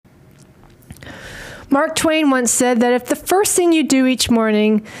Mark Twain once said that if the first thing you do each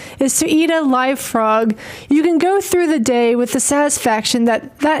morning is to eat a live frog, you can go through the day with the satisfaction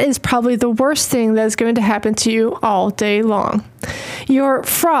that that is probably the worst thing that is going to happen to you all day long. Your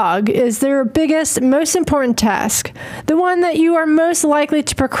frog is their biggest, most important task, the one that you are most likely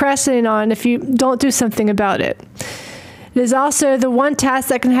to procrastinate on if you don't do something about it. It is also the one task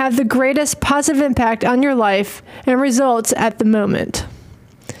that can have the greatest positive impact on your life and results at the moment.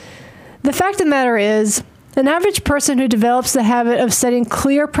 The fact of the matter is, an average person who develops the habit of setting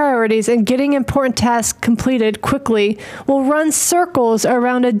clear priorities and getting important tasks completed quickly will run circles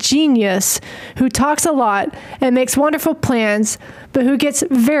around a genius who talks a lot and makes wonderful plans, but who gets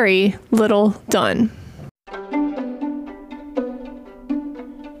very little done.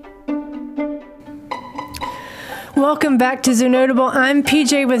 Welcome back to Zoo Notable. I'm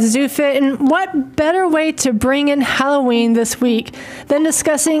PJ with ZooFit, and what better way to bring in Halloween this week than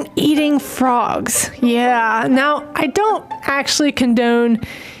discussing eating frogs? Yeah, now I don't actually condone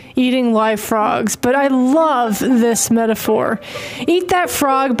eating live frogs, but I love this metaphor. Eat That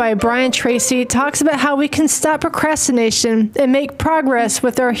Frog by Brian Tracy talks about how we can stop procrastination and make progress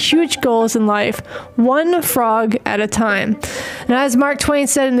with our huge goals in life, one frog at a time. And as Mark Twain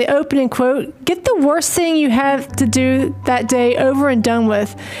said in the opening quote, get the worst thing you have to do that day over and done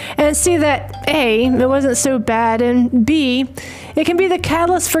with, and see that A, it wasn't so bad, and B, it can be the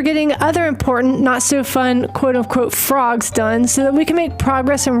catalyst for getting other important, not so fun, quote-unquote frogs done so that we can make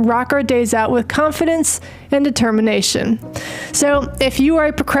progress and rock our days out with confidence and determination. So if you are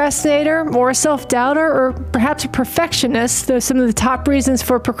a procrastinator or a self-doubter or perhaps a perfectionist, though some of the top reasons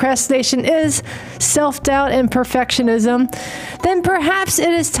for procrastination is self-doubt and perfectionism, then perhaps it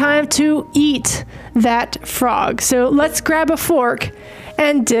is time to eat that frog. So let's grab a fork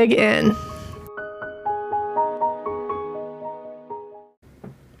and dig in.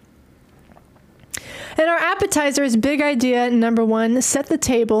 And our appetizer is big idea number one, set the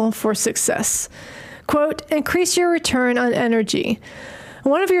table for success. Quote, increase your return on energy.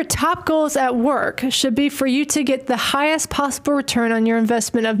 One of your top goals at work should be for you to get the highest possible return on your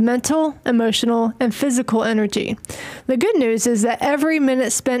investment of mental, emotional, and physical energy. The good news is that every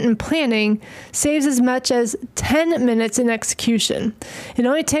minute spent in planning saves as much as 10 minutes in execution. It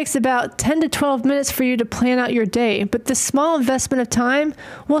only takes about 10 to 12 minutes for you to plan out your day, but this small investment of time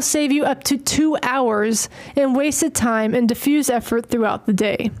will save you up to 2 hours in wasted time and diffuse effort throughout the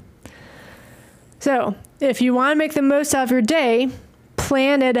day. So, if you want to make the most out of your day,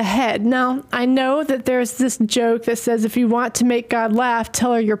 plan it ahead. Now, I know that there's this joke that says if you want to make God laugh,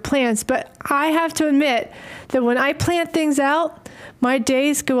 tell her your plans, but I have to admit that when I plan things out, my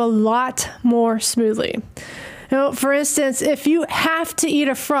days go a lot more smoothly. For instance, if you have to eat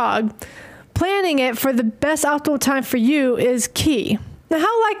a frog, planning it for the best optimal time for you is key. Now,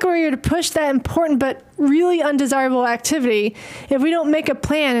 how likely are you to push that important but really undesirable activity if we don't make a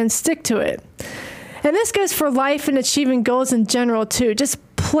plan and stick to it? And this goes for life and achieving goals in general, too. Just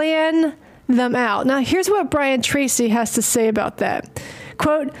plan them out. Now, here's what Brian Tracy has to say about that.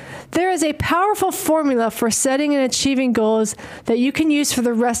 Quote, there is a powerful formula for setting and achieving goals that you can use for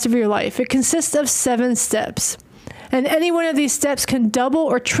the rest of your life. It consists of 7 steps. And any one of these steps can double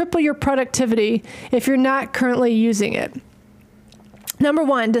or triple your productivity if you're not currently using it. Number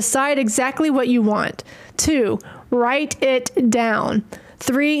 1, decide exactly what you want. 2, write it down.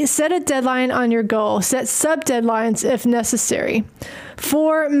 3, set a deadline on your goal. Set sub-deadlines if necessary.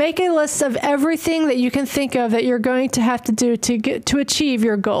 4, make a list of everything that you can think of that you're going to have to do to achieve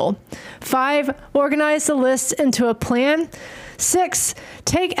your goal. 5, organize the list into a plan. 6,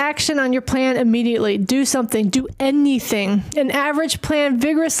 take action on your plan immediately. Do something. Do anything. An average plan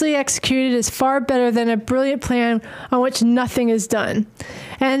vigorously executed is far better than a brilliant plan on which nothing is done.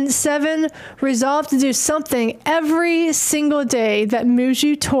 And 7, resolve to do something every single day that moves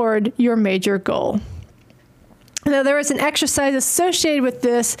you toward your major goal. Now, there is an exercise associated with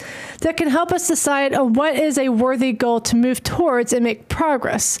this that can help us decide on what is a worthy goal to move towards and make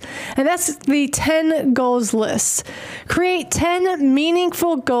progress. And that's the 10 goals list. Create 10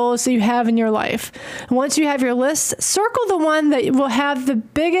 meaningful goals that you have in your life. Once you have your list, circle the one that will have the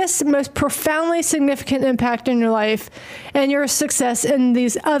biggest, most profoundly significant impact in your life and your success in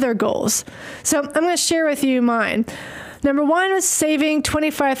these other goals. So I'm going to share with you mine. Number 1 was saving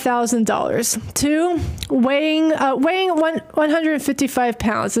 $25,000. 2, weighing 155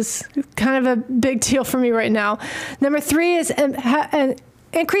 pounds. It's kind of a big deal for me right now. Number 3 is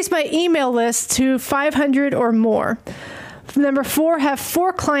increase my email list to 500 or more. Number 4, have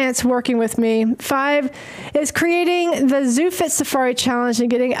 4 clients working with me. 5 is creating the ZooFit Safari Challenge and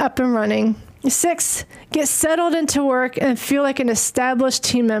getting up and running. 6, get settled into work and feel like an established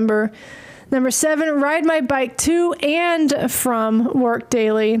team member. Number 7, ride my bike to and from work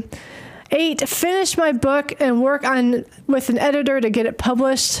daily. 8, finish my book and work on with an editor to get it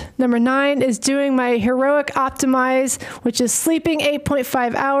published. Number 9 is doing my heroic optimize, which is sleeping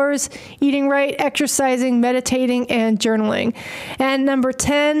 8.5 hours, eating right, exercising, meditating, and journaling. And number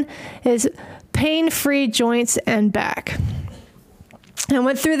 10 is pain-free joints and back. I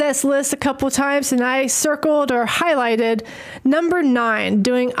went through this list a couple times and I circled or highlighted number 9,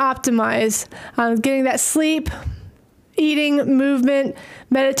 doing optimize, getting that sleep, eating, movement,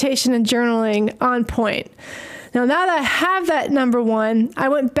 meditation, and journaling on point. Now that I have that number 1, I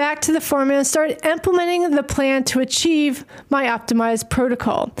went back to the formula and started implementing the plan to achieve my optimized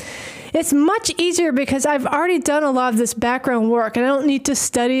protocol. It's much easier because I've already done a lot of this background work and I don't need to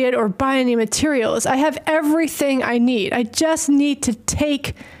study it or buy any materials. I have everything I need. I just need to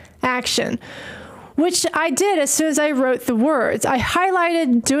take action, which I did as soon as I wrote the words. I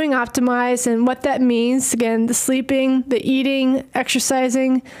highlighted doing optimize and what that means. Again, the sleeping, the eating,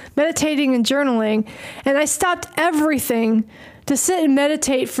 exercising, meditating, and journaling. And I stopped everything to sit and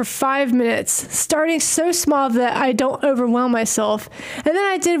meditate for 5 minutes, starting so small that I don't overwhelm myself. And then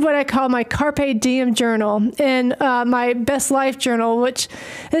I did what I call my Carpe Diem journal and my Best Life journal, which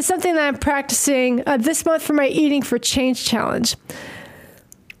is something that I'm practicing this month for my Eating for Change challenge.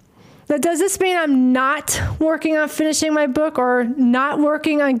 Now, does this mean I'm not working on finishing my book or not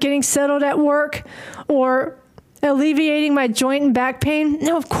working on getting settled at work or alleviating my joint and back pain?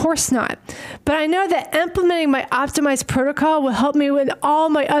 No, of course not. But I know that implementing my optimized protocol will help me with all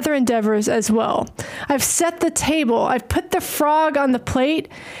my other endeavors as well. I've set the table. I've put the frog on the plate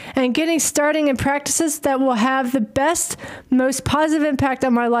and getting starting in practices that will have the best, most positive impact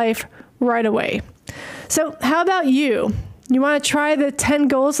on my life right away. So how about you? You want to try the 10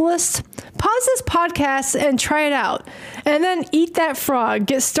 goals list? Pause this podcast and try it out. And then eat that frog.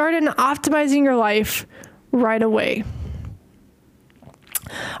 Get started in optimizing your life right away.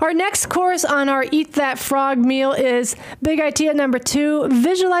 Our next course on our Eat That Frog meal is big idea number 2,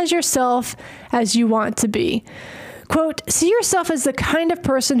 visualize yourself as you want to be. Quote, see yourself as the kind of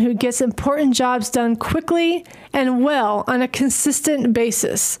person who gets important jobs done quickly and well on a consistent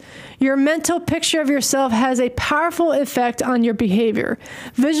basis. Your mental picture of yourself has a powerful effect on your behavior.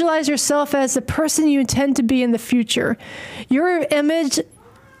 Visualize yourself as the person you intend to be in the future. Your image,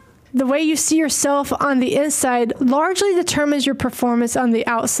 the way you see yourself on the inside, largely determines your performance on the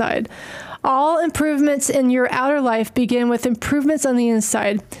outside. All improvements in your outer life begin with improvements on the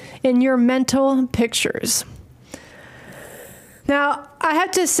inside, in your mental pictures. Now, I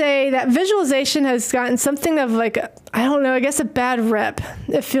have to say that visualization has gotten something of like, I guess a bad rep,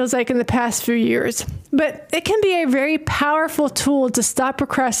 it feels like in the past few years. But it can be a very powerful tool to stop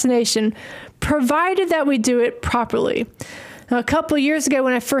procrastination, provided that we do it properly. Now, a couple of years ago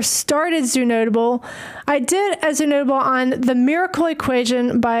when I first started Zoonotable, I did a Zoonotable on The Miracle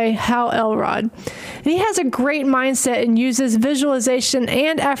Equation by Hal Elrod. And he has a great mindset and uses visualization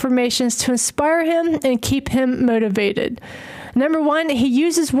and affirmations to inspire him and keep him motivated. Number 1, he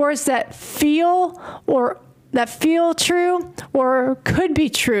uses words that feel true or could be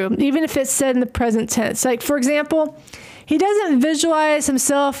true, even if it's said in the present tense. Like, for example, he doesn't visualize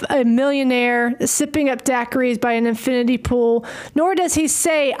himself a millionaire sipping up daiquiris by an infinity pool, nor does he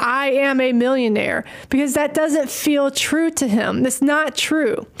say, I am a millionaire, because that doesn't feel true to him. It's not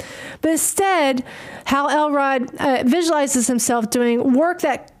true. But instead, Hal Elrod visualizes himself doing work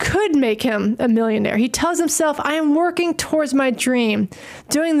that could make him a millionaire. He tells himself, I am working towards my dream,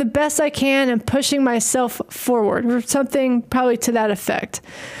 doing the best I can and pushing myself forward, or something probably to that effect.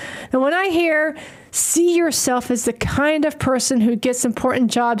 And when I hear see yourself as the kind of person who gets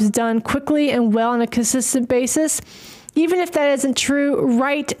important jobs done quickly and well on a consistent basis, even if that isn't true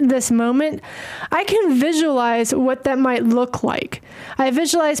right this moment, I can visualize what that might look like. I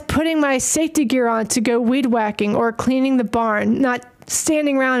visualize putting my safety gear on to go weed whacking or cleaning the barn, not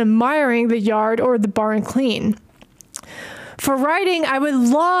standing around admiring the yard or the barn clean. For writing, I would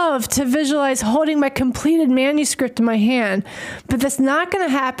love to visualize holding my completed manuscript in my hand, but that's not going to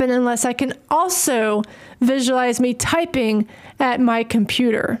happen unless I can also visualize me typing at my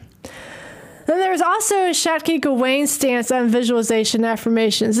computer. Then there's also Shatki Gawaine's stance on visualization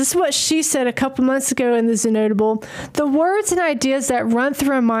affirmations. This is what she said a couple months ago in the Zoonotable. The words and ideas that run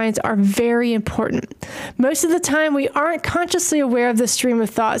through our minds are very important. Most of the time, we aren't consciously aware of the stream of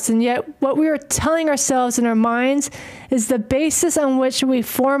thoughts, and yet what we are telling ourselves in our minds is the basis on which we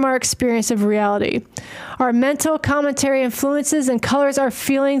form our experience of reality. Our mental commentary influences and colors our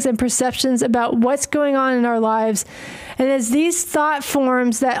feelings and perceptions about what's going on in our lives, and it's these thought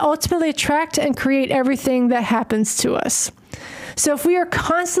forms that ultimately attract and create everything that happens to us. So if we are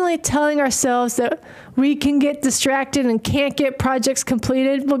constantly telling ourselves that we can get distracted and can't get projects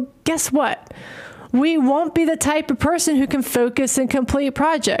completed, well, guess what? We won't be the type of person who can focus and complete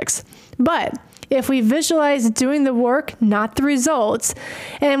projects. But if we visualize doing the work, not the results,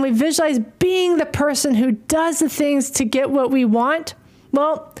 and we visualize being the person who does the things to get what we want,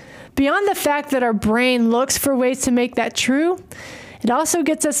 well, beyond the fact that our brain looks for ways to make that true, it also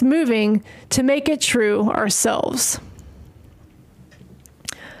gets us moving to make it true ourselves.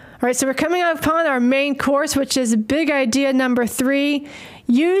 All right, so we're coming up upon our main course, which is big idea number 3,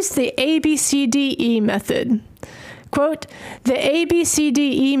 use the ABCDE method. Quote, the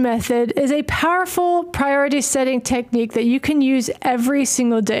ABCDE method is a powerful priority setting technique that you can use every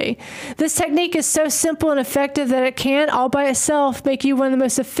single day. This technique is so simple and effective that it can, all by itself, make you one of the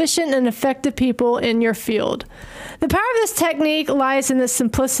most efficient and effective people in your field. The power of this technique lies in its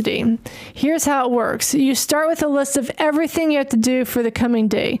simplicity. Here's how it works. You start with a list of everything you have to do for the coming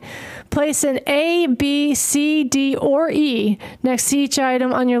day. Place an A, B, C, D, or E next to each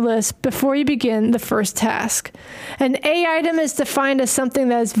item on your list before you begin the first task. An A item is defined as something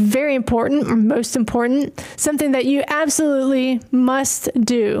that is very important, or most important, something that you absolutely must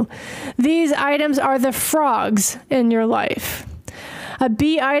do. These items are the frogs in your life. A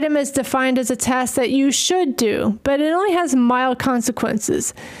B item is defined as a task that you should do, but it only has mild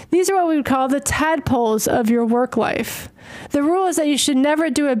consequences. These are what we would call the tadpoles of your work life. The rule is that you should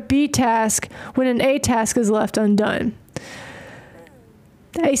never do a B task when an A task is left undone.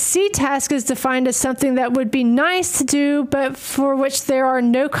 A C task is defined as something that would be nice to do, but for which there are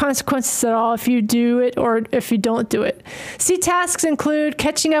no consequences at all if you do it or if you don't do it. C tasks include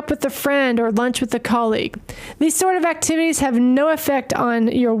catching up with a friend or lunch with a colleague. These sort of activities have no effect on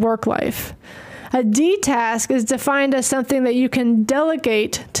your work life. A D task is defined as something that you can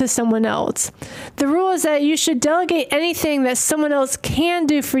delegate to someone else. The rule is that you should delegate anything that someone else can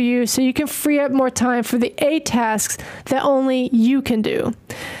do for you so you can free up more time for the A tasks that only you can do.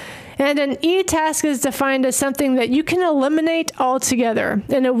 And an E task is defined as something that you can eliminate altogether,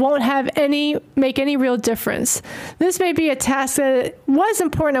 and it won't make any real difference. This may be a task that was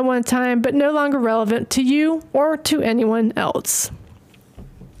important at one time, but no longer relevant to you or to anyone else.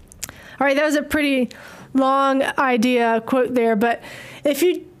 All right, that was a pretty long idea quote there, but if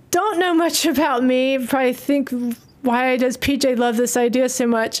you don't know much about me, you probably think, why does PJ love this idea so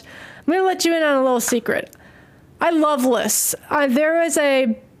much? I'm going to let you in on a little secret. I love lists. There was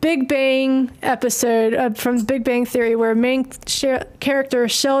a Big Bang episode from Big Bang Theory where main character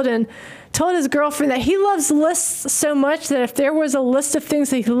Sheldon told his girlfriend that he loves lists so much that if there was a list of things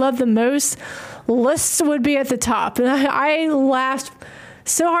that he loved the most, lists would be at the top. And I laughed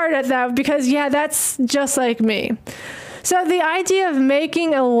so hard at that because, yeah, that's just like me. So the idea of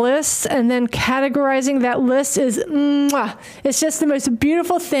making a list and then categorizing that list is, it's just the most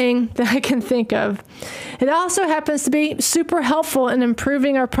beautiful thing that I can think of. It also happens to be super helpful in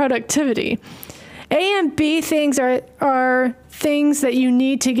improving our productivity. A and B things are things that you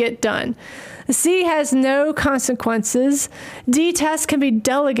need to get done. C has no consequences, D tasks can be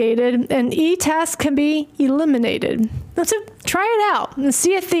delegated, and E tasks can be eliminated. So try it out and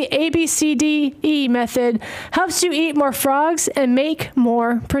see if the ABCDE method helps you eat more frogs and make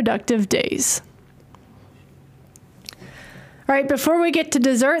more productive days. All right, before we get to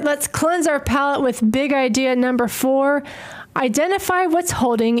dessert, let's cleanse our palate with big idea number 4. Identify what's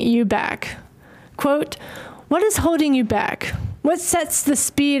holding you back. Quote, what is holding you back? What sets the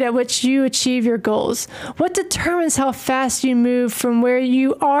speed at which you achieve your goals? What determines how fast you move from where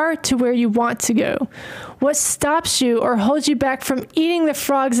you are to where you want to go? What stops you or holds you back from eating the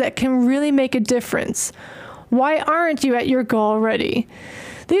frogs that can really make a difference? Why aren't you at your goal already?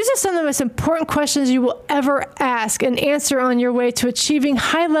 These are some of the most important questions you will ever ask and answer on your way to achieving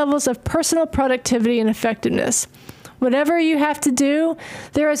high levels of personal productivity and effectiveness. Whatever you have to do,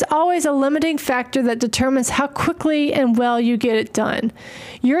 there is always a limiting factor that determines how quickly and well you get it done.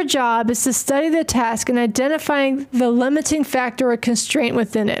 Your job is to study the task and identifying the limiting factor or constraint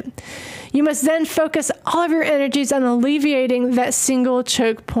within it. You must then focus all of your energies on alleviating that single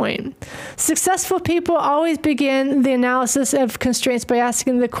choke point. Successful people always begin the analysis of constraints by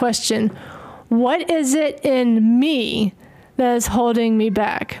asking the question, what is it in me that is holding me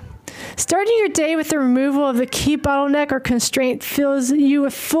back? Starting your day with the removal of the key bottleneck or constraint fills you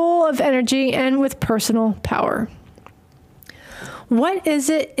full of energy and with personal power. What is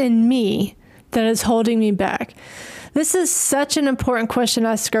it in me that is holding me back? This is such an important question to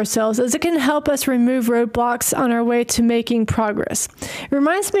ask ourselves as it can help us remove roadblocks on our way to making progress. It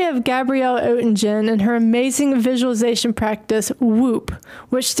reminds me of Gabrielle Oettingen and her amazing visualization practice, WHOOP,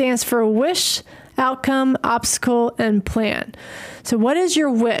 which stands for Wish, outcome, obstacle, and plan. So what is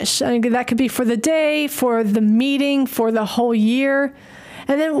your wish? That could be for the day, for the meeting, for the whole year.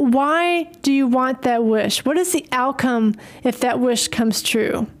 And then why do you want that wish? What is the outcome if that wish comes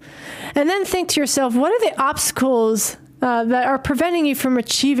true? And then think to yourself, what are the obstacles that are preventing you from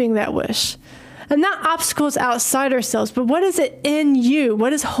achieving that wish? And not obstacles outside ourselves, but what is it in you?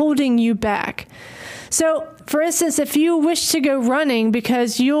 What is holding you back? So, for instance, if you wish to go running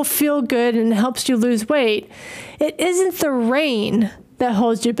because you'll feel good and it helps you lose weight, it isn't the rain that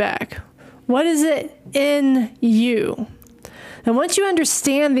holds you back. What is it in you? And once you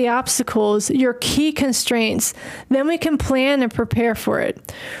understand the obstacles, your key constraints, then we can plan and prepare for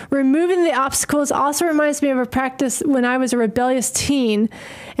it. Removing the obstacles also reminds me of a practice when I was a rebellious teen,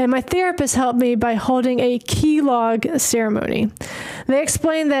 and my therapist helped me by holding a key log ceremony. They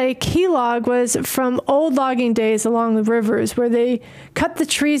explained that a key log was from old logging days along the rivers where they cut the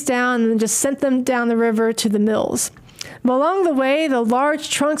trees down and just sent them down the river to the mills. But along the way, the large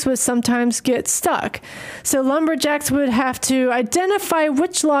trunks would sometimes get stuck. So lumberjacks would have to identify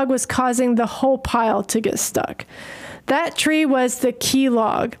which log was causing the whole pile to get stuck. That tree was the key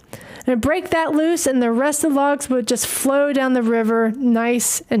log. And break that loose, and the rest of the logs would just flow down the river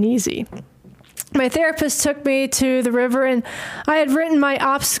nice and easy. My therapist took me to the river, and I had written my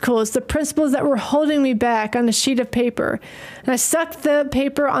obstacles, the principles that were holding me back, on a sheet of paper. And I stuck the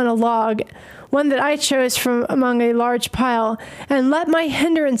paper on a log, one that I chose from among a large pile, and let my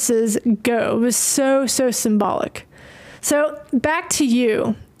hindrances go. It was so symbolic. So back to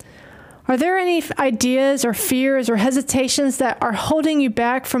you. Are there any ideas or fears or hesitations that are holding you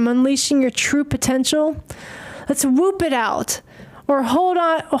back from unleashing your true potential? Let's whoop it out. Or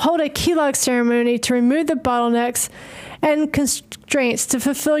hold a key log ceremony to remove the bottlenecks and constraints to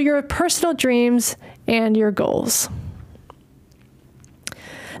fulfill your personal dreams and your goals.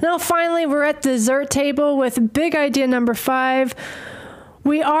 Now, finally, we're at the dessert table with big idea number 5.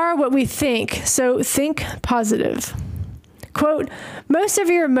 We are what we think, so think positive. Quote, most of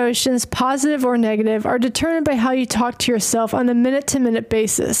your emotions, positive or negative, are determined by how you talk to yourself on a minute-to-minute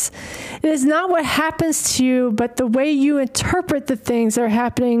basis. It is not what happens to you, but the way you interpret the things that are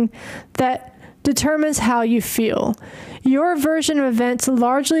happening that determines how you feel. Your version of events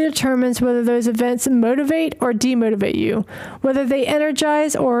largely determines whether those events motivate or demotivate you, whether they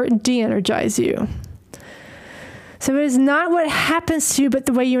energize or de-energize you. So it is not what happens to you, but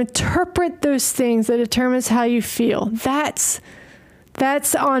the way you interpret those things that determines how you feel. That's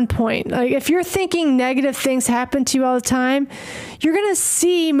on point. Like if you're thinking negative things happen to you all the time, you're going to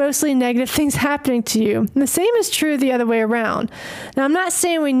see mostly negative things happening to you. And the same is true the other way around. Now, I'm not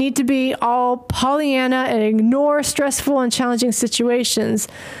saying we need to be all Pollyanna and ignore stressful and challenging situations,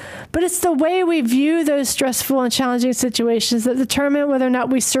 but it's the way we view those stressful and challenging situations that determine whether or not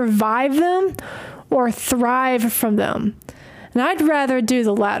we survive them or thrive from them. And I'd rather do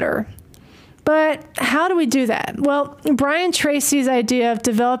the latter. But how do we do that? Well, Brian Tracy's idea of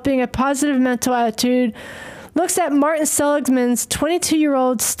developing a positive mental attitude looks at Martin Seligman's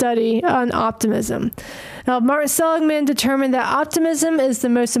 22-year-old study on optimism. Now, Martin Seligman determined that optimism is the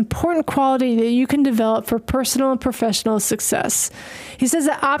most important quality that you can develop for personal and professional success. He says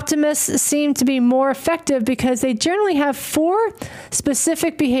that optimists seem to be more effective because they generally have 4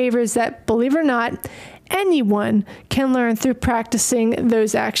 specific behaviors that, believe it or not, anyone can learn through practicing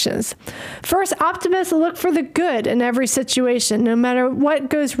those actions. First, optimists look for the good in every situation. No matter what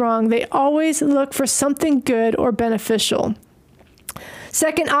goes wrong, they always look for something good or beneficial.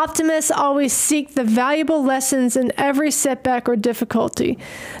 Second, optimists always seek the valuable lessons in every setback or difficulty.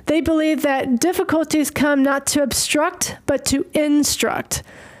 They believe that difficulties come not to obstruct, but to instruct.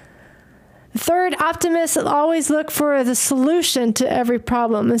 Third, optimists always look for the solution to every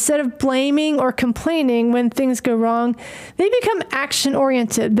problem. Instead of blaming or complaining when things go wrong, they become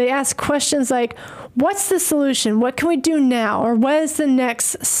action-oriented. They ask questions like, what's the solution? What can we do now? Or what is the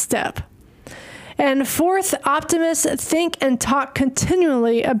next step? And fourth, optimists think and talk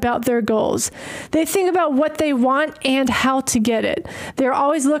continually about their goals. They think about what they want and how to get it. They're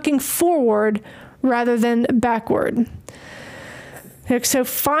always looking forward rather than backward. So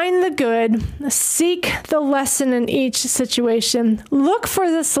find the good, seek the lesson in each situation, look for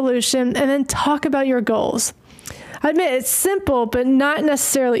the solution, and then talk about your goals. I admit it's simple, but not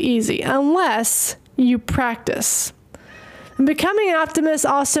necessarily easy unless you practice. And becoming an optimist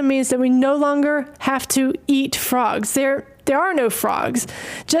also means that we no longer have to eat frogs. There are no frogs,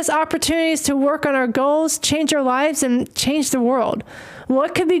 just opportunities to work on our goals, change our lives, and change the world.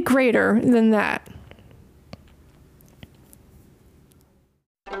 What could be greater than that?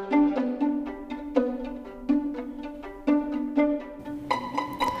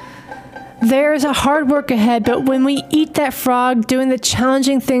 there's a hard work ahead, but when we eat that frog, doing the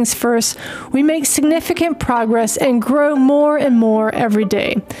challenging things first, we make significant progress and grow more and more every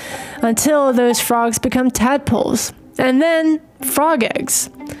day until those frogs become tadpoles and then frog eggs.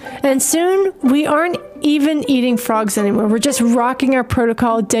 And soon we aren't even eating frogs anymore. We're just rocking our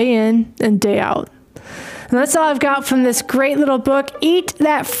protocol day in and day out. And that's all I've got from this great little book, Eat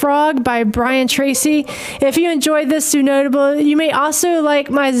That Frog by Brian Tracy. If you enjoyed this Zoo Notable, you may also like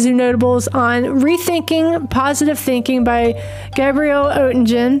my Zoo Notables on Rethinking Positive Thinking by Gabrielle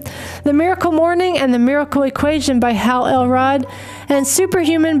Oettingen, The Miracle Morning and the Miracle Equation by Hal Elrod, and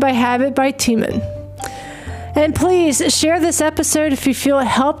Superhuman by Habit by Tiemann. And please share this episode if you feel it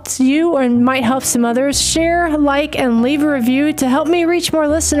helped you or might help some others. Share, like, and leave a review to help me reach more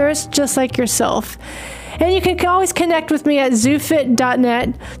listeners just like yourself. And you can always connect with me at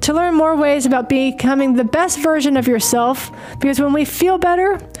zoofit.net to learn more ways about becoming the best version of yourself, because when we feel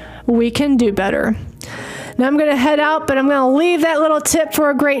better, we can do better. Now I'm going to head out, but I'm going to leave that little tip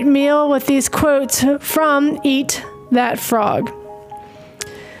for a great meal with these quotes from Eat That Frog.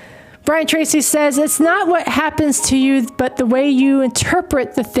 Brian Tracy says, "It's not what happens to you, but the way you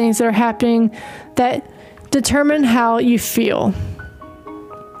interpret the things that are happening that determine how you feel."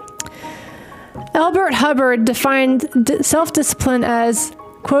 Albert Hubbard defined self-discipline as,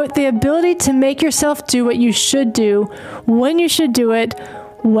 quote, "the ability to make yourself do what you should do, when you should do it,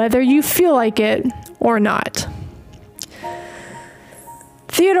 whether you feel like it or not."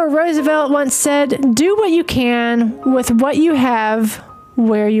 Theodore Roosevelt once said, "Do what you can with what you have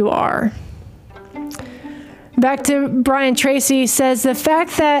where you are." Back to Brian Tracy says, "The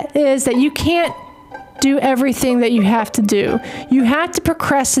fact that is that you can't do everything that you have to do. You have to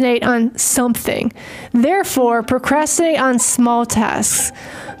procrastinate on something. Therefore, procrastinate on small tasks.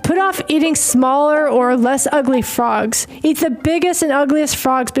 Put off eating smaller or less ugly frogs. Eat the biggest and ugliest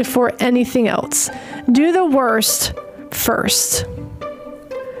frogs before anything else. Do the worst first."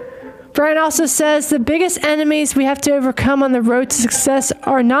 Brian also says, "The biggest enemies we have to overcome on the road to success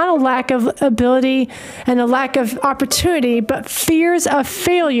are not a lack of ability and a lack of opportunity, but fears of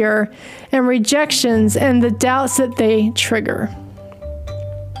failure and rejections and the doubts that they trigger."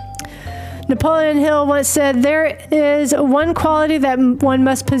 Napoleon Hill once said, "There is one quality that one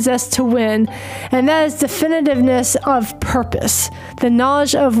must possess to win, and that is definitiveness of purpose, the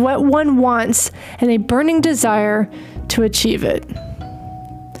knowledge of what one wants, and a burning desire to achieve it."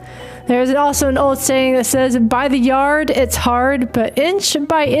 There's also an old saying that says, "By the yard, it's hard, but inch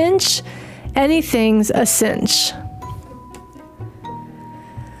by inch, anything's a cinch."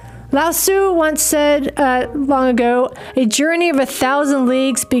 Lao Tzu once said long ago, "A journey of 1,000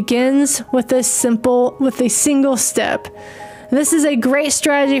 leagues begins with a single step." This is a great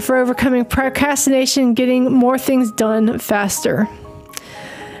strategy for overcoming procrastination and getting more things done faster.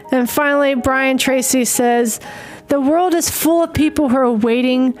 And finally, Brian Tracy says, "The world is full of people who are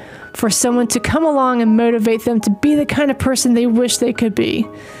waiting for someone to come along and motivate them to be the kind of person they wish they could be.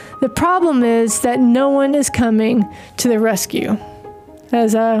 The problem is that no one is coming to the rescue."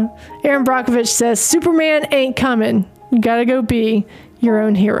 As Aaron Brockovich says, "Superman ain't coming. You gotta go be your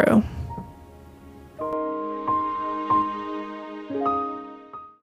own hero."